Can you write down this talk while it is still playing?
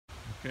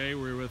Okay,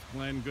 we're with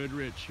Glenn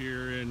Goodrich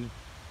here in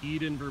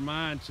Eden,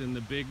 Vermont, in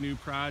the big new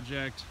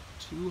project,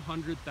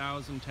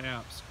 200,000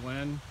 taps.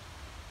 Glenn,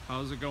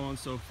 how's it going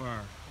so far?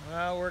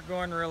 Well, we're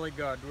going really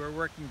good. We're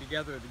working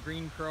together with the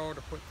Green Crow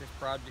to put this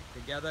project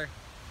together.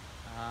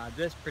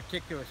 This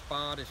particular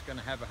spot is going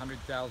to have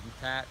 100,000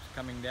 taps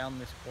coming down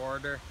this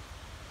corridor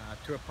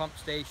to a pump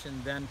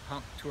station, then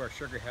pumped to our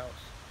sugar house.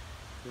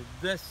 So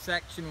this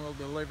section will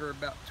deliver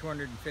about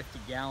 250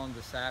 gallons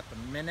of sap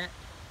a minute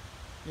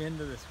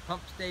into this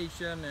pump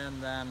station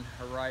and then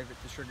arrive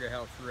at the sugar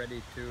house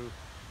ready to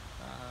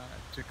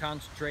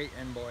concentrate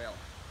and boil.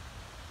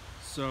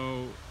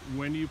 So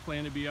when do you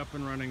plan to be up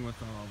and running with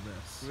all of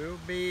this? We'll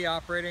be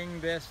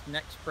operating this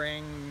next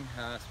spring,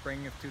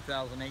 spring of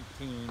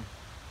 2018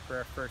 for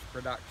our first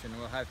production.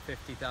 We'll have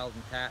 50,000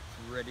 taps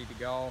ready to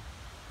go,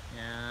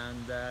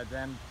 and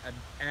then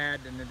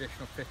add an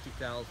additional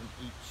 50,000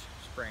 each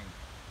spring.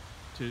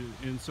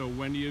 And so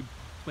when do you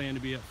plan to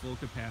be at full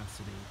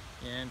capacity?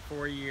 In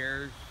 4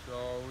 years, so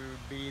we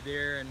would be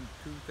there in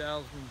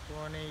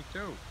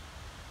 2022.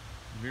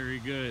 Very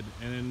good.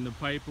 And in the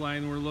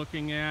pipeline we're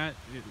looking at,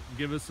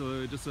 give us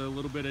just a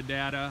little bit of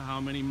data, how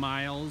many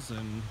miles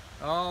and...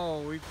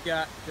 Oh, we've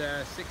got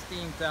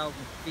 16,000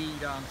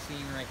 feet on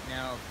scene right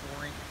now of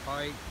 4-inch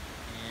pipe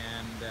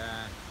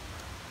and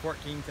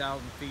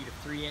 14,000 feet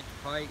of 3-inch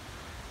pipe.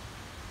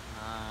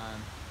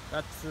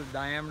 That's the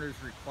diameters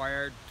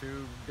required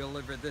to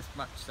deliver this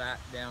much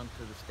sap down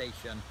to the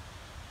station.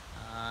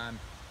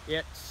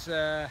 It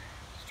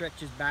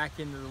stretches back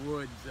into the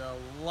woods a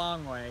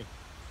long way,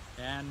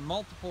 and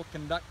multiple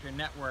conductor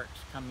networks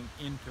coming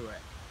into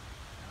it.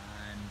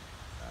 And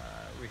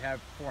we have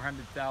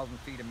 400,000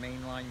 feet of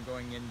main line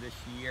going in this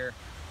year,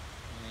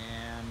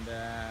 and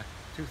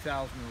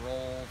 2,000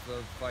 rolls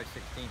of 5/16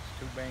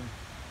 tubing.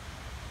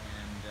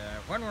 And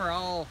when we're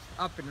all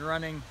up and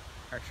running,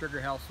 our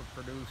sugar house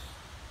will produce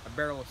a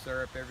barrel of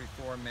syrup every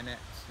 4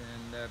 minutes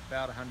and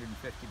about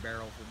 150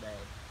 barrels a day.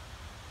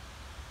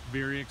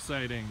 Very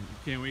exciting.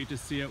 Can't wait to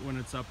see it when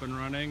it's up and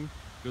running.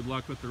 Good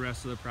luck with the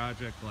rest of the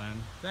project,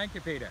 Glenn. Thank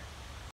you, Peter.